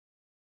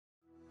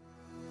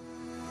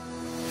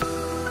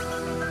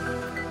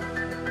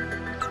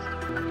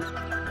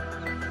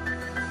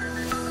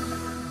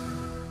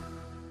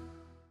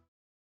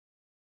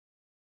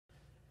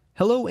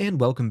Hello and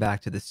welcome back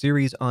to the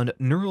series on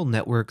neural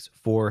networks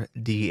for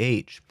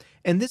DH.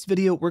 In this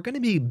video, we're going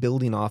to be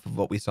building off of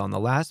what we saw in the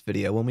last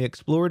video when we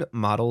explored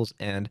models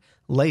and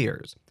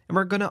layers. And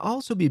we're going to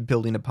also be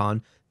building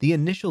upon the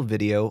initial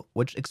video,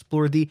 which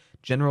explored the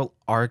general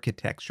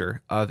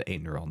architecture of a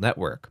neural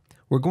network.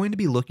 We're going to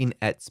be looking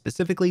at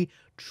specifically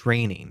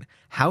training,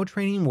 how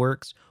training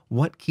works,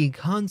 what key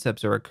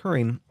concepts are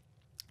occurring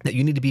that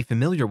you need to be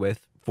familiar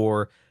with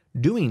for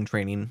doing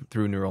training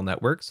through neural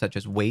networks, such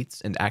as weights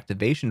and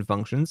activation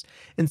functions,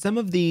 and some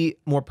of the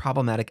more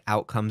problematic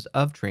outcomes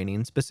of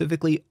training,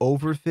 specifically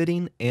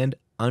overfitting and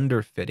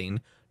underfitting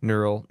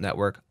neural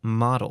network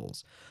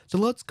models. So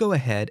let's go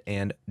ahead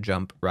and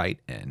jump right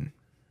in.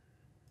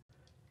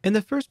 In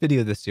the first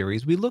video of this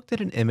series, we looked at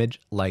an image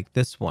like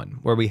this one,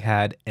 where we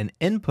had an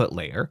input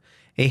layer,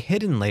 a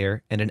hidden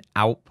layer, and an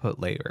output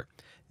layer.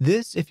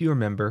 This, if you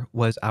remember,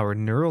 was our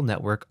neural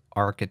network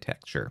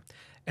architecture.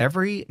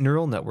 Every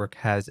neural network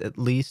has at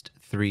least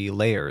 3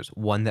 layers,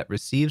 one that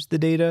receives the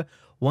data,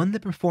 one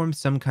that performs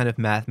some kind of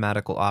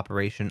mathematical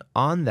operation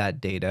on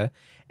that data,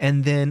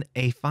 and then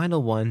a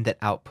final one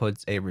that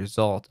outputs a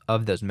result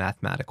of those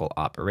mathematical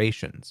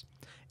operations.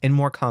 In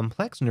more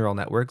complex neural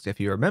networks,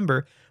 if you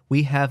remember,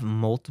 we have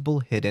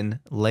multiple hidden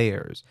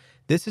layers.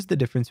 This is the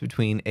difference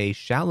between a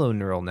shallow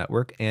neural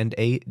network and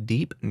a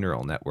deep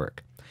neural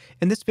network.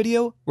 In this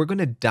video, we're going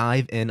to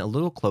dive in a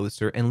little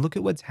closer and look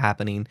at what's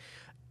happening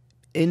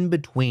in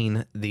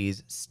between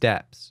these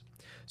steps.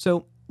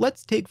 So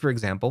let's take, for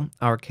example,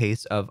 our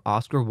case of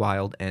Oscar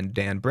Wilde and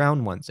Dan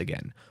Brown once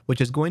again,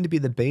 which is going to be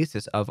the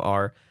basis of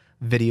our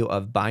video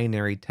of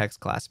binary text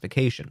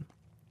classification.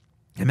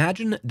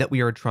 Imagine that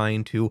we are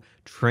trying to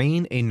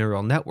train a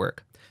neural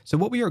network. So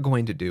what we are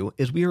going to do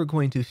is we are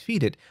going to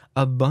feed it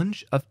a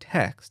bunch of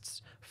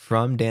texts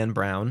from Dan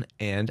Brown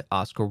and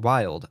Oscar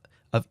Wilde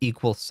of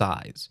equal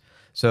size.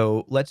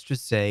 So let's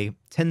just say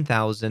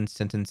 10,000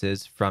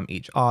 sentences from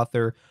each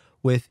author,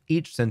 with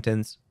each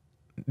sentence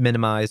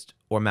minimized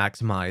or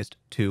maximized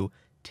to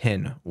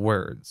 10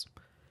 words.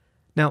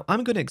 Now,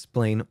 I'm going to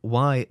explain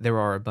why there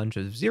are a bunch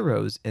of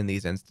zeros in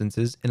these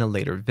instances in a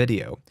later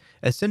video.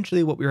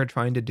 Essentially, what we are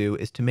trying to do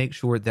is to make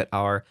sure that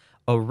our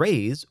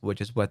arrays,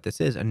 which is what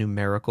this is, a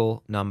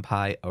numerical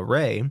NumPy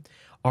array,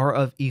 are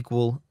of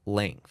equal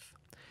length.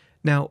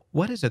 Now,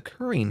 what is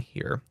occurring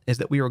here is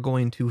that we are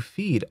going to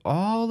feed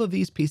all of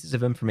these pieces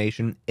of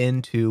information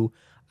into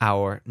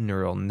our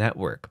neural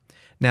network.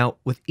 Now,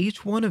 with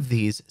each one of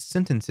these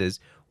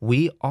sentences,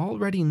 we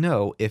already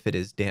know if it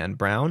is Dan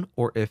Brown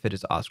or if it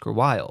is Oscar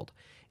Wilde.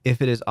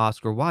 If it is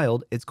Oscar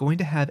Wilde, it's going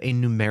to have a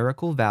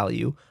numerical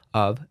value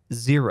of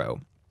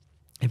 0.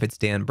 If it's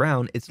Dan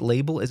Brown, its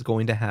label is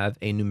going to have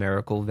a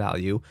numerical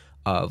value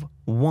of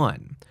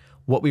 1.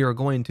 What we are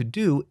going to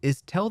do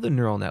is tell the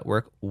neural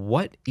network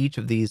what each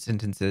of these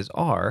sentences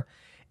are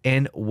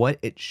and what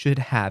it should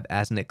have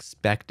as an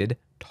expected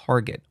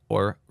target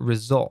or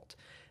result.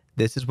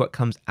 This is what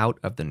comes out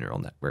of the neural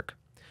network.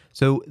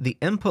 So the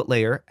input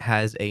layer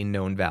has a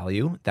known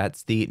value.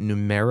 That's the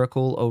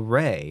numerical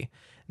array.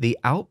 The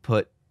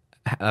output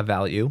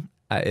value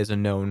is a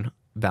known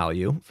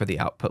value for the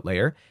output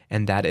layer,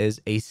 and that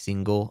is a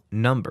single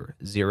number,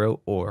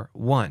 0 or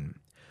 1.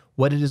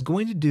 What it is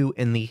going to do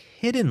in the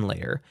hidden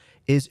layer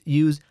is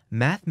use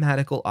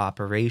mathematical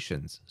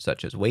operations,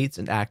 such as weights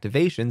and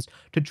activations,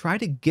 to try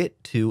to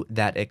get to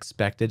that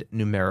expected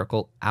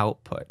numerical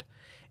output.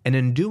 And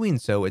in doing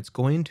so, it's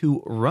going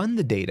to run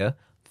the data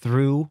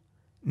through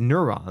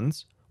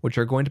neurons, which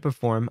are going to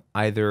perform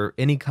either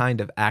any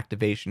kind of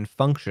activation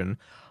function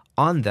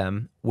on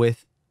them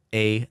with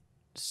a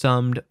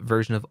summed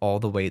version of all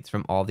the weights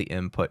from all the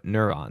input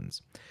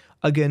neurons.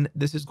 Again,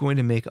 this is going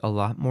to make a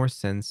lot more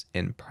sense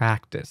in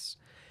practice.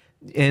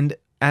 And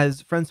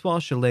as Francois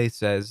Chalet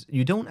says,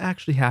 you don't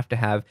actually have to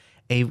have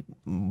a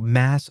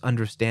mass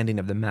understanding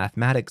of the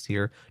mathematics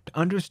here to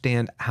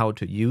understand how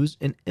to use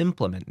and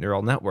implement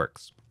neural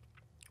networks.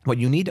 What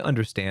you need to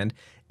understand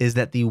is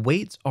that the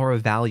weights are a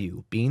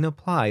value being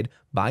applied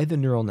by the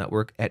neural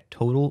network at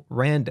total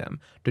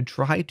random to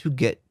try to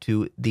get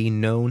to the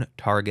known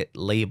target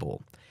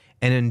label.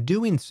 And in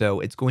doing so,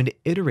 it's going to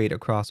iterate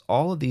across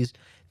all of these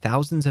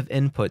thousands of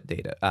input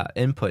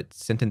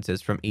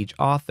sentences from each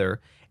author,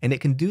 and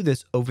it can do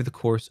this over the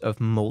course of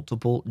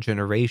multiple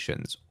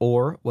generations,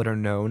 or what are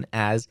known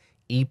as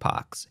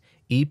epochs,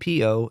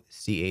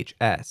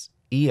 E-P-O-C-H-S,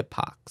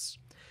 epochs.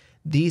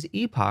 These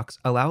epochs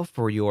allow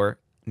for your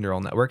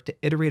neural network to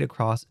iterate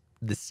across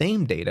the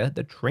same data,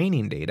 the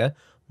training data,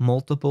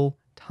 multiple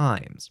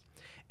times.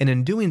 And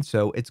in doing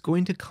so, it's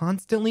going to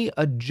constantly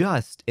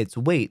adjust its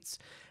weights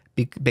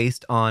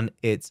based on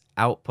its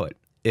output.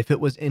 If it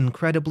was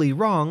incredibly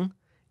wrong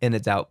in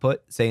its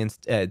output, say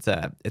it's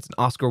an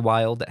Oscar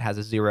Wilde that has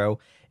a 0,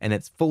 and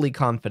it's fully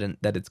confident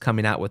that it's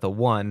coming out with a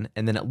 1,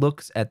 and then it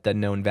looks at the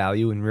known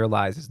value and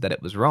realizes that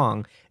it was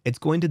wrong, it's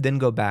going to then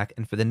go back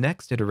and for the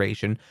next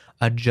iteration,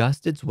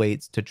 adjust its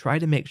weights to try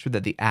to make sure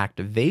that the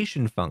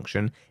activation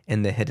function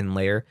in the hidden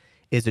layer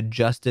is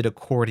adjusted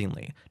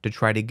accordingly to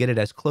try to get it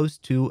as close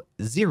to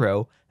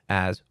 0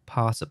 as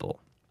possible.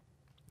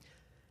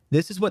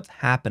 This is what's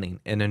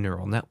happening in a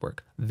neural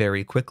network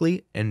very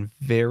quickly and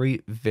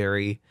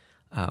very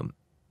um,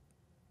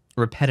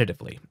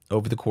 repetitively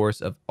over the course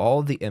of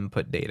all the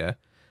input data,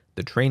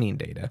 the training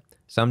data,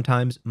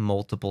 sometimes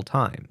multiple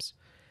times.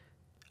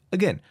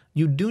 Again,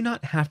 you do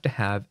not have to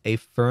have a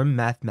firm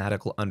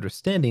mathematical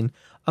understanding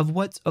of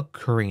what's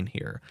occurring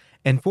here.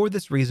 And for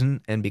this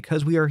reason, and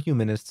because we are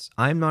humanists,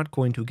 I'm not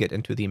going to get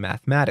into the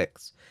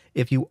mathematics.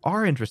 If you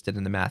are interested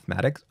in the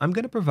mathematics, I'm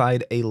going to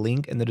provide a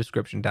link in the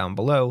description down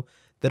below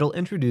that'll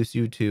introduce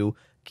you to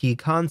key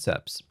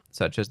concepts,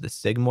 such as the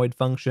sigmoid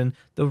function,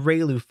 the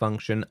ReLU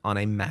function on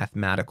a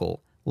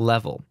mathematical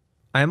level.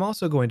 I am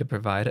also going to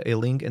provide a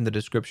link in the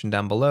description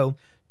down below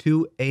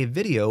to a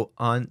video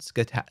on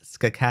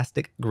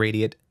stochastic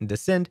gradient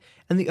descent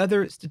and the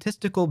other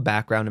statistical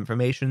background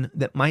information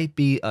that might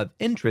be of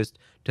interest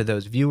to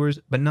those viewers,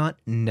 but not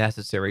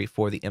necessary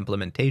for the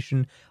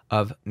implementation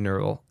of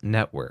neural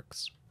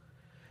networks.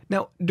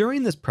 Now,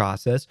 during this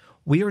process,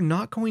 we are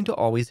not going to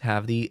always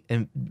have the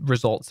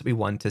results that we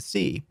want to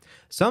see.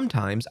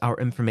 Sometimes our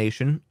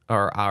information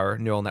or our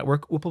neural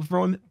network will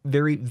perform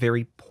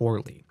very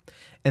poorly.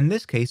 In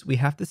this case, we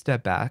have to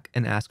step back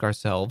and ask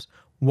ourselves,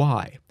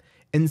 why?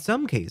 In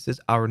some cases,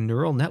 our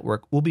neural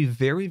network will be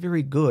very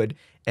good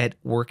at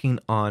working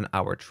on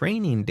our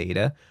training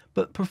data,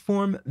 but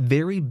perform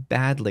very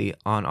badly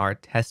on our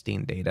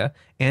testing data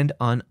and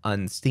on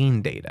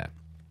unseen data.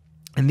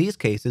 In these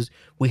cases,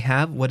 we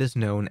have what is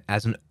known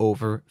as an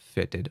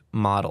overfitted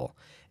model.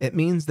 It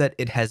means that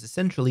it has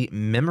essentially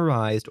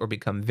memorized or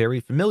become very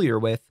familiar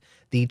with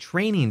the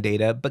training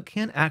data, but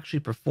can't actually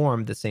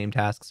perform the same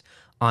tasks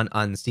on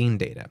unseen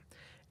data.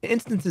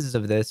 Instances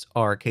of this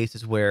are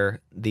cases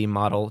where the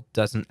model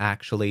doesn't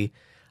actually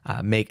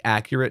make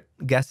accurate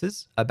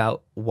guesses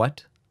about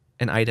what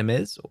an item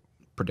is, or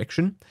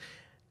prediction,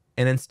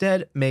 and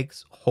instead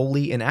makes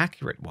wholly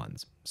inaccurate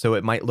ones. So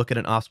it might look at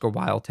an Oscar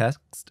Wilde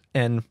text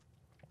and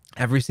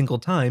every single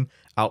time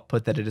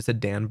output that it is a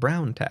Dan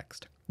Brown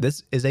text.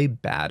 This is a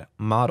bad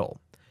model.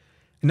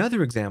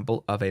 Another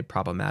example of a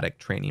problematic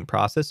training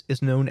process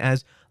is known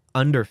as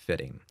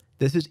underfitting.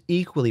 This is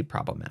equally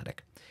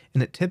problematic,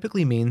 and it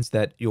typically means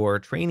that your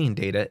training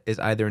data is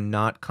either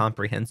not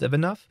comprehensive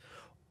enough,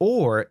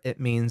 or it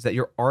means that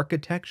your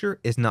architecture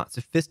is not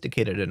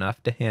sophisticated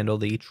enough to handle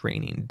the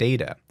training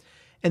data.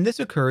 And this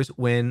occurs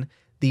when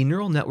the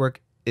neural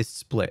network is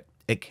split.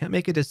 It can't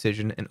make a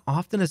decision and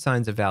often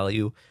assigns a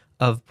value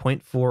of zero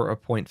point 0.4 or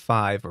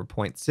 0.5 or zero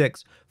point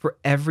 0.6 for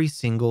every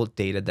single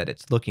data that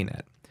it's looking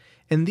at.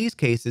 In these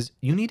cases,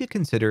 you need to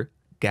consider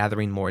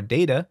gathering more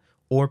data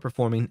or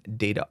performing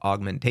data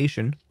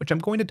augmentation, which I'm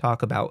going to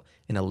talk about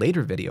in a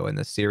later video in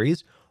this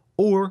series,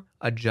 or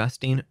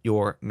adjusting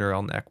your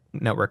neural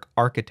network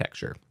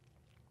architecture.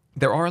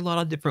 There are a lot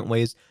of different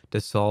ways to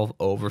solve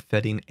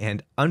overfitting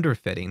and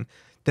underfitting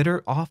that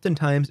are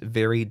oftentimes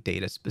very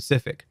data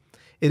specific.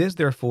 It is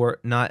therefore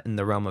not in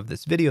the realm of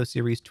this video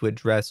series to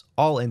address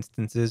all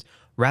instances,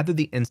 rather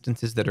the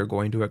instances that are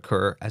going to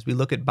occur as we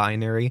look at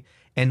binary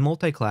and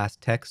multi-class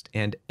text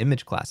and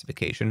image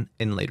classification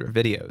in later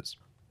videos.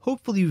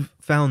 Hopefully you've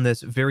found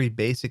this very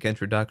basic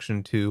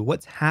introduction to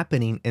what's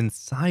happening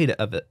inside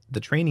of the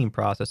training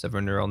process of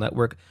a neural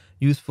network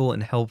useful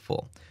and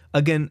helpful.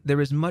 Again, there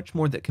is much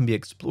more that can be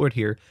explored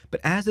here, but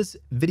as this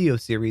video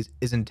series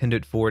is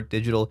intended for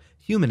digital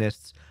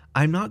humanists,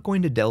 I'm not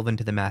going to delve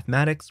into the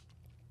mathematics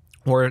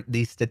or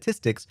the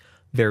statistics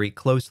very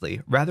closely,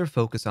 rather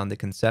focus on the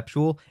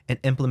conceptual and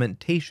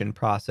implementation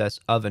process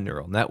of a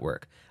neural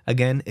network.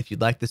 Again, if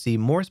you'd like to see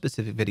more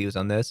specific videos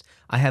on this,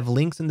 I have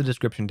links in the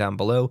description down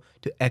below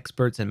to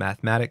experts in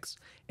mathematics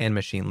and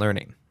machine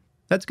learning.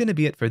 That's going to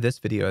be it for this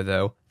video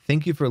though.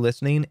 Thank you for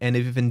listening, and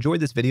if you've enjoyed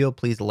this video,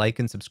 please like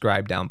and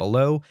subscribe down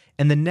below.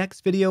 In the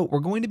next video, we're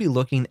going to be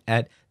looking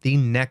at the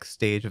next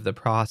stage of the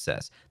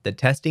process, the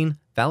testing,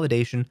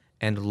 validation,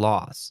 and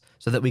loss,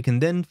 so that we can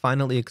then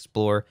finally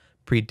explore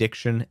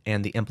prediction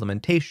and the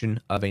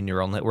implementation of a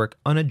neural network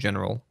on a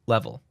general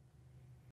level.